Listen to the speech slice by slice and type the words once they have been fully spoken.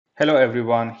Hello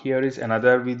everyone, here is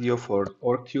another video for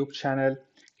OrCube channel.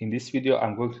 In this video,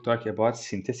 I'm going to talk about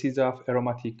synthesis of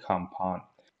aromatic compound.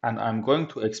 And I'm going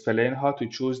to explain how to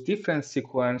choose different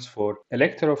sequence for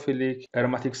electrophilic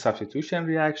aromatic substitution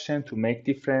reaction to make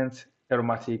different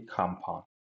aromatic compound.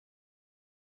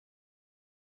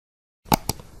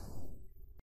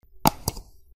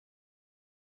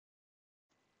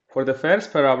 For the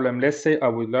first problem, let's say I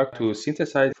would like to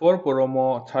synthesize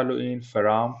 4-bromotoluene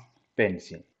from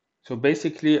benzene. So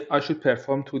basically, I should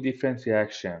perform two different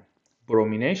reactions.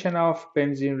 Bromination of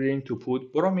benzene ring to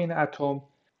put bromine atom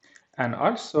and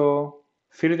also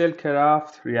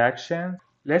Friedel-Crafts reaction.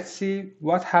 Let's see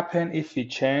what happens if we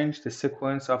change the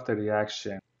sequence of the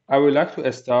reaction. I would like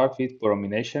to start with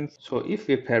bromination. So if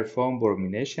we perform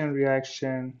bromination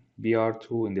reaction,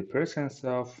 Br2 in the presence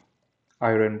of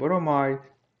iron bromide,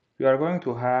 we are going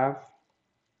to have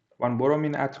one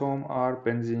bromine atom or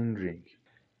benzene ring.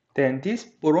 Then this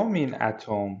bromine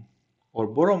atom or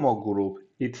bromo group,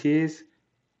 it is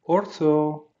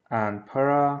ortho and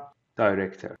para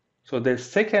director. So the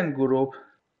second group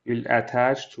will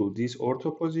attach to this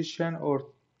ortho position or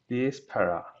this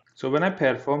para. So when I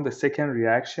perform the second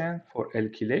reaction for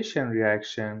alkylation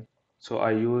reaction, so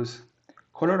I use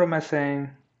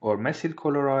chloromethane or methyl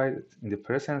chloride in the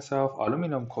presence of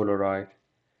aluminum chloride.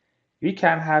 We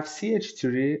can have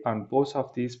CH3 on both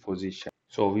of these positions.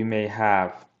 So we may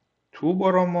have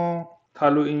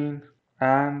 2-bromotoluene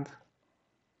and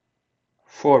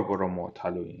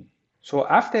 4-bromotoluene. So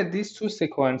after these two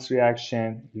sequence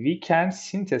reaction, we can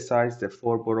synthesize the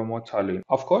 4-bromotoluene.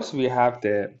 Of course, we have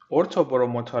the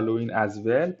ortho-bromotoluene as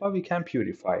well, but we can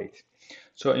purify it.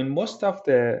 So in most of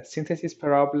the synthesis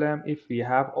problem, if we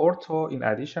have ortho in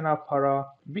addition of para,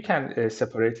 we can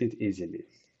separate it easily.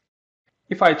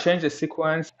 If I change the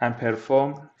sequence and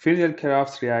perform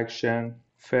Friedel-Crafts reaction,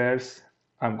 first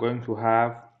I'm going to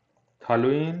have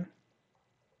toluene,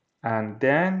 and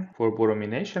then for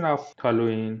bromination of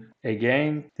toluene,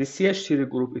 again this CH3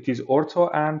 group, it is ortho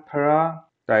and para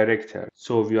director.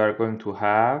 So we are going to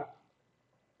have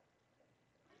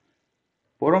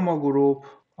bromo group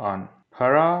on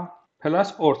para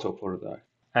plus ortho product.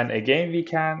 And again we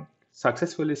can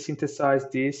successfully synthesize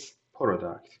this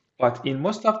product. But in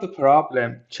most of the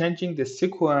problem, changing the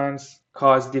sequence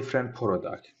cause different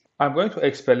product. I'm going to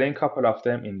explain a couple of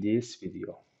them in this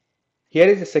video. Here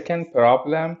is the second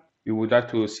problem. We would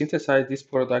like to synthesize this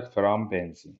product from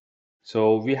benzene.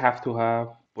 So we have to have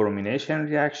bromination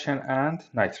reaction and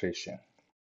nitration.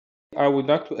 I would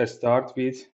like to start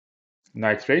with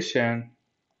nitration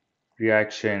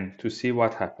reaction to see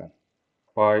what happens.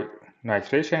 By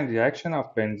nitration reaction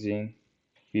of benzene,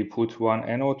 we put one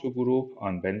NO2 group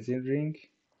on benzene ring.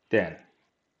 Then,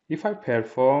 if I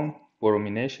perform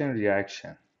bromination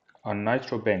reaction on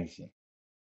nitrobenzene,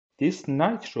 this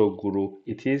nitro group,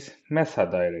 it is meta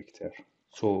director.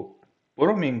 So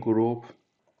bromine group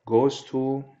goes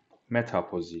to meta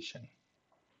position.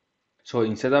 So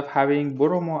instead of having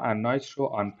bromo and nitro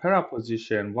on para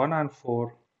position 1 and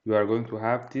 4, we are going to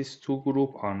have these two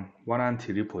group on 1 and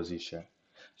 3 position.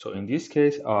 So in this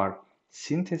case, our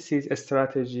synthesis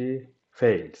strategy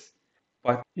fails.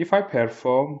 But if I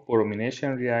perform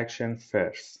bromination reaction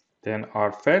first, then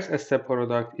our first step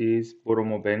product is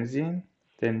bromobenzene.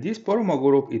 Then this bromo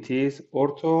group, it is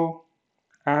ortho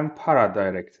and para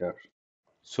director.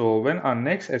 So when on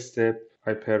next step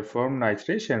I perform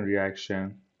nitration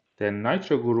reaction, then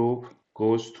nitro group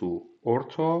goes to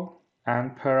ortho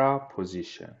and para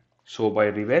position. So by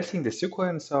reversing the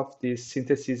sequence of these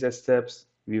synthesis steps,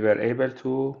 we were able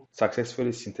to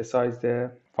successfully synthesize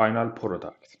the final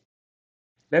product.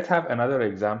 Let's have another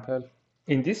example.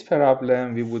 In this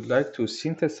problem, we would like to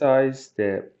synthesize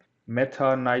the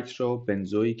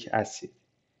meta-nitrobenzoic acid.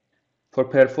 For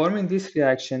performing this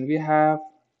reaction, we have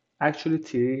actually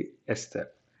three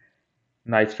steps.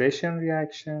 Nitration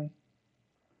reaction.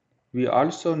 We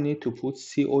also need to put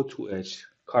CO2H,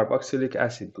 carboxylic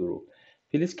acid group.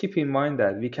 Please keep in mind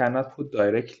that we cannot put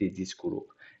directly this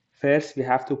group. First, we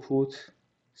have to put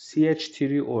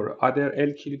CH3 or other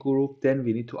alkyl group, then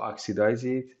we need to oxidize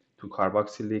it to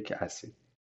carboxylic acid.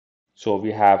 So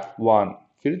we have one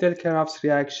Friedel-Crafts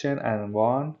reaction and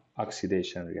one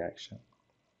oxidation reaction.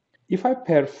 If I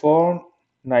perform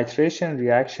nitration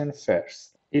reaction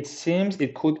first, it seems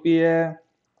it could be a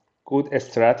good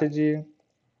strategy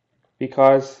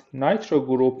because nitro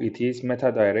group, it is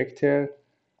meta-director.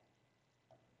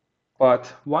 But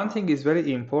one thing is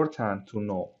very important to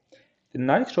know. The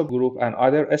nitro group and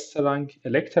other strong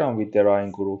electron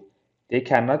withdrawing group, they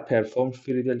cannot perform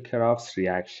Friedel-Crafts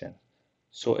reaction.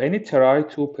 So any try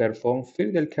to perform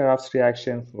Friedel-Crafts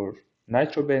reaction for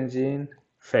nitrobenzene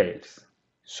fails.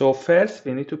 So first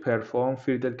we need to perform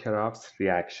Friedel-Crafts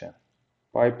reaction.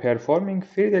 By performing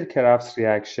Friedel-Crafts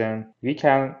reaction, we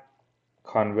can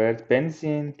convert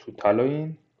benzene to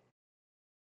toluene.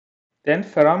 Then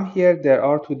from here there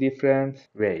are two different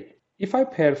ways. If I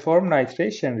perform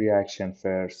nitration reaction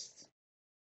first,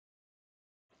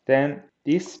 then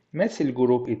this methyl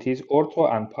group it is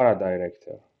ortho and para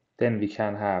director. Then we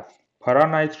can have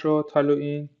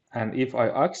para-nitrotoluene, and if I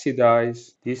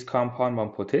oxidize this compound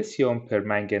on potassium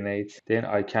permanganate, then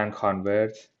I can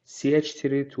convert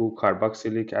CH3 to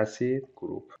carboxylic acid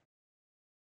group,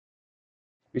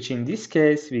 which in this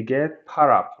case we get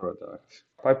para product.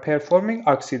 By performing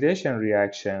oxidation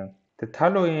reaction, the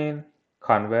toluene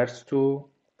converts to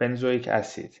benzoic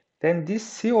acid. Then this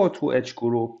CO2H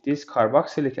group, this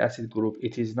carboxylic acid group,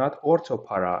 it is not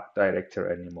orthopara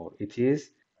director anymore. It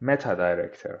is meta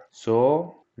director.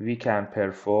 So we can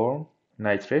perform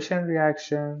nitration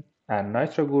reaction and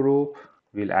nitro group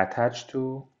will attach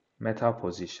to meta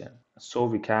position. So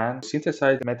we can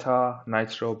synthesize meta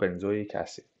nitrobenzoic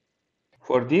acid.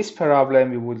 For this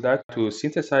problem, we would like to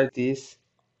synthesize this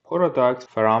product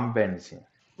from benzene.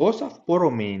 Both of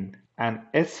bromine and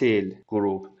ethyl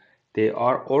group, they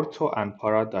are ortho and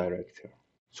para director.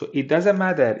 So it doesn't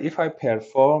matter if I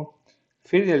perform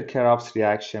Friedel-Crafts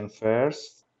reaction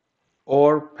first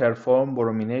or perform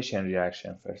bromination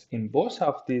reaction first. In both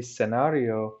of these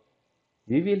scenarios,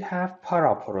 we will have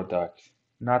para product,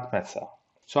 not meta.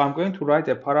 So I'm going to write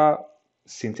a para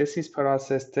synthesis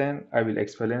process, then I will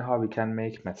explain how we can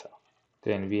make meta.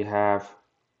 Then we have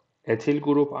ethyl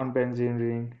group on benzene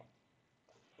ring.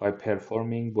 By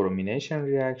performing bromination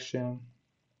reaction,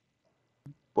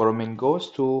 bromine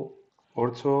goes to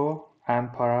ortho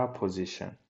and para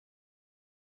position.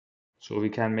 So we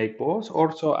can make both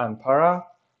ortho and para,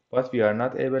 but we are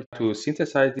not able to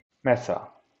synthesize the meta.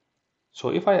 So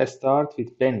if I start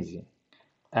with benzene,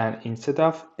 and instead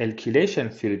of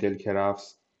alkylation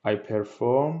Friedel-Crafts, I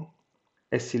perform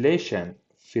acylation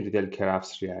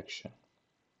Friedel-Crafts reaction.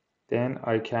 Then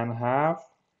I can have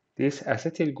this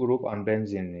acetyl group on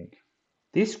benzene ring.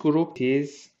 This group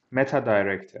is meta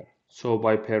director. So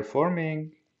by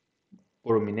performing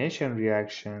bromination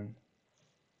reaction,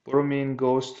 bromine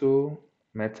goes to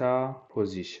meta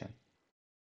position.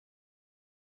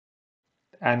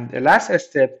 And the last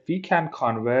step, we can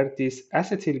convert this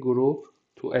acetyl group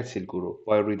to ethyl group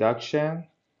by reduction.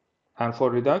 And for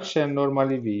reduction,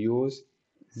 normally we use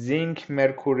zinc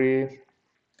mercury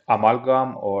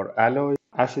amalgam or alloy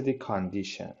acidic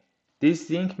condition. This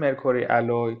zinc mercury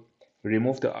alloy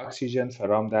remove the oxygen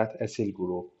from that acyl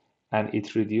group and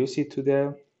it reduces it to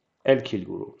the alkyl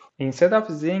group. Instead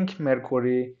of zinc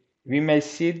mercury, we may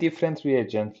see different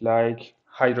reagent like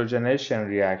hydrogenation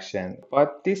reaction,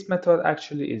 but this method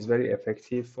actually is very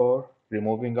effective for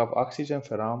removing of oxygen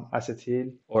from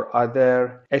acetyl or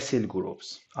other acyl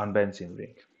groups on benzene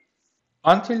ring.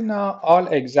 Until now, all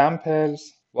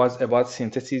examples was about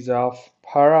synthesis of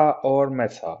para or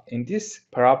meta. In this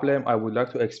problem, I would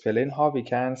like to explain how we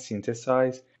can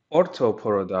synthesize ortho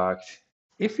product.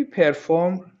 If we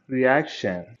perform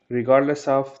reaction, regardless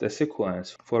of the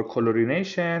sequence, for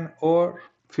chlorination or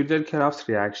Friedel-Crafts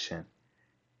reaction,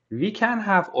 we can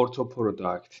have ortho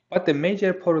product, but the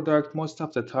major product most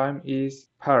of the time is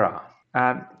para.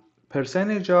 And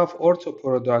percentage of ortho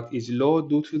product is low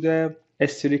due to the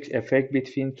steric effect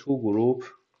between two groups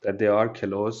that they are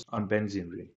close on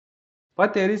benzene ring.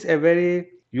 But there is a very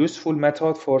useful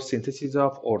method for synthesis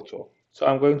of ortho. So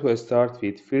I'm going to start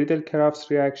with Friedel-Crafts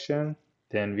reaction.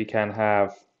 Then we can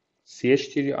have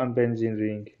CH3 on benzene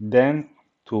ring. Then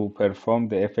to perform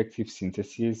the effective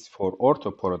synthesis for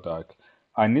ortho product,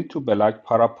 I need to belak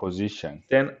para position.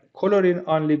 Then chlorine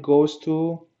only goes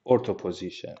to ortho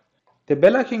position. The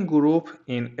belaking group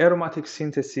in aromatic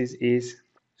synthesis is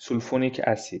sulfonic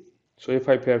acid. So if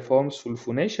I perform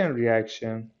sulfonation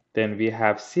reaction, then we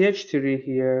have CH3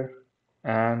 here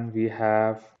and we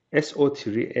have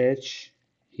SO3H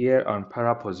here on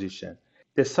para position.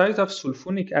 The size of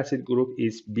sulfonic acid group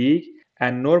is big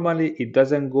and normally it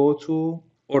doesn't go to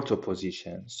ortho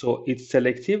position. So it's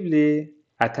selectively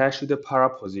attached to the para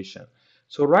position.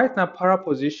 So right now para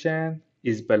position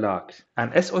is blocked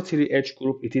and SO3H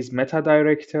group it is meta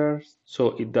director. So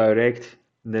it direct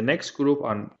the next group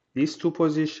on these two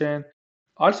position.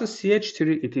 Also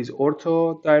CH3 it is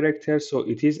ortho director, so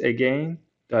it is again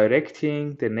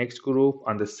directing the next group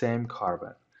on the same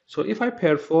carbon. So if I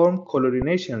perform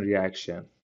chlorination reaction,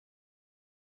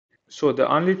 so the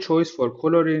only choice for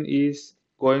chlorine is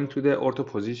going to the ortho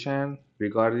position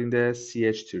regarding the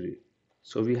CH3.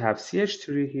 So we have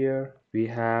CH3 here, we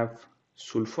have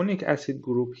sulfonic acid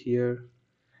group here,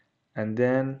 and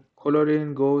then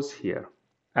chlorine goes here.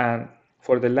 And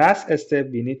for the last step,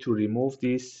 we need to remove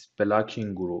this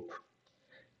blocking group.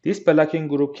 This blocking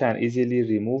group can easily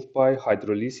remove by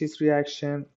hydrolysis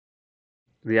reaction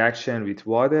with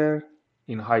water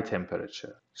in high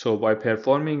temperature. So by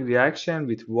performing reaction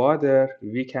with water,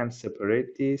 we can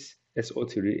separate this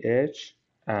SO3H,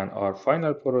 and our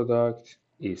final product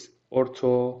is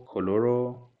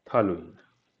orthochlorotoluene.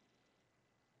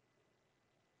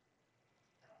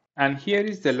 And here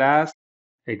is the last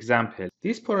example.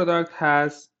 This product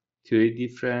has three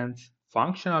different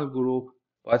functional groups,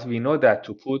 but we know that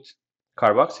to put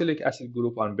carboxylic acid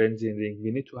group on benzene ring,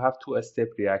 we need to have two-step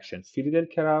reaction,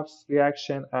 Friedel-Crafts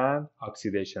reaction and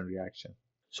oxidation reaction.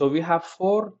 So we have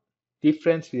four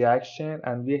different reactions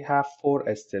and we have four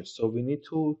steps. So we need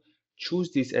to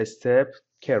choose this step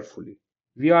carefully.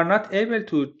 We are not able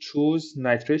to choose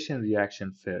nitration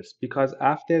reaction first because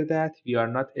after that we are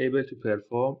not able to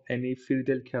perform any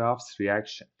Friedel-Crafts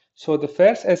reaction. So the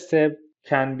first step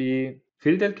can be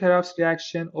Friedel-Crafts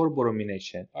reaction or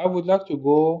bromination. I would like to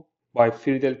go by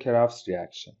Friedel-Crafts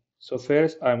reaction. So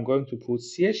first I'm going to put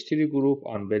CH3 group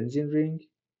on benzene ring.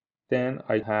 Then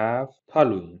I have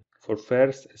toluene for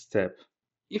first step.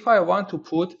 If I want to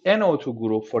put NO2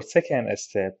 group for second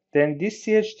step, then this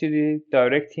CH3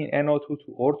 directing NO2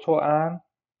 to ortho and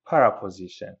para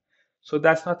position. So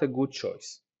that's not a good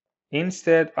choice.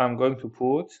 Instead, I'm going to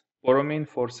put bromine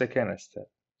for second step.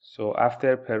 So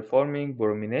after performing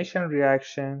bromination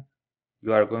reaction,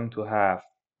 you are going to have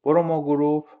bromo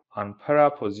group on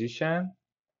para position.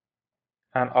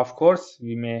 And of course,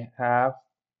 we may have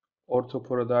ortho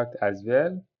product as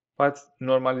well, but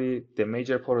normally the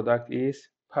major product is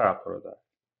para product.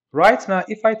 Right now,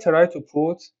 if I try to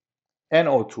put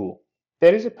NO2,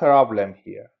 there is a problem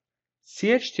here.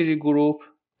 CH3 group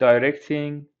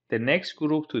directing the next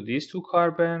group to these two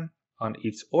carbon on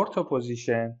its ortho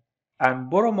position, and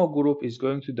bromo group is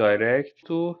going to direct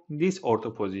to this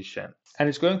ortho position, and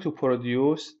it's going to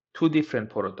produce two different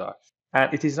products,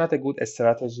 and it is not a good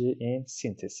strategy in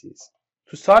synthesis.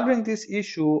 To solving this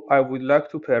issue, I would like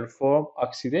to perform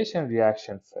oxidation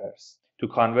reaction first to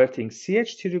converting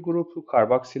CH3 group to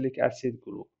carboxylic acid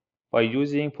group. By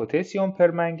using potassium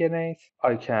permanganate,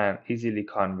 I can easily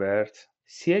convert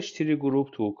CH3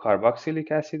 group to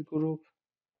carboxylic acid group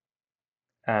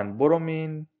and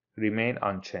bromine remain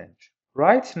unchanged.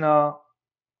 Right now,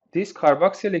 this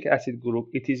carboxylic acid group,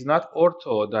 it is not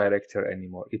ortho director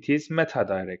anymore, it is meta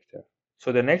director.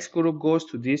 So the next group goes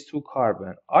to these two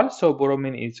carbon. Also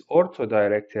bromine is ortho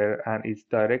director and is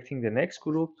directing the next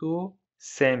group to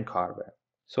same carbon.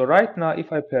 So right now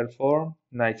if I perform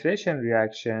nitration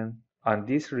reaction on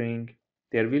this ring,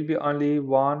 there will be only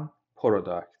one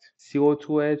product.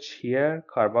 CO2H here,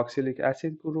 carboxylic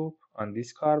acid group on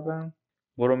this carbon,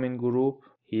 bromine group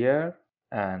here,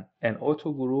 and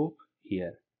NO2 group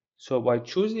here. So by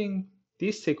choosing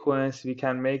this sequence, we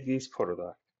can make this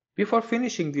product. Before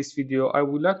finishing this video, I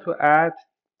would like to add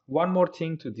one more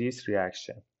thing to this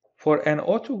reaction. For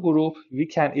NO2 group, we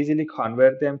can easily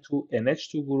convert them to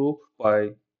NH2 group by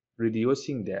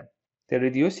reducing them. The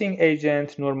reducing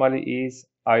agent normally is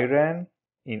iron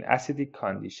in acidic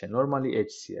condition, normally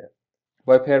HCl.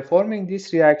 By performing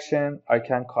this reaction, I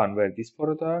can convert this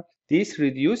product. This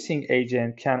reducing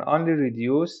agent can only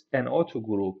reduce NO2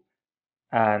 group,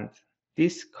 and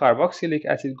this carboxylic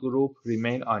acid group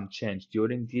remain unchanged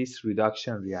during this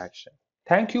reduction reaction.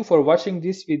 Thank you for watching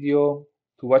this video.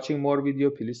 To watching more video,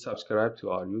 please subscribe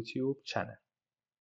to our YouTube channel.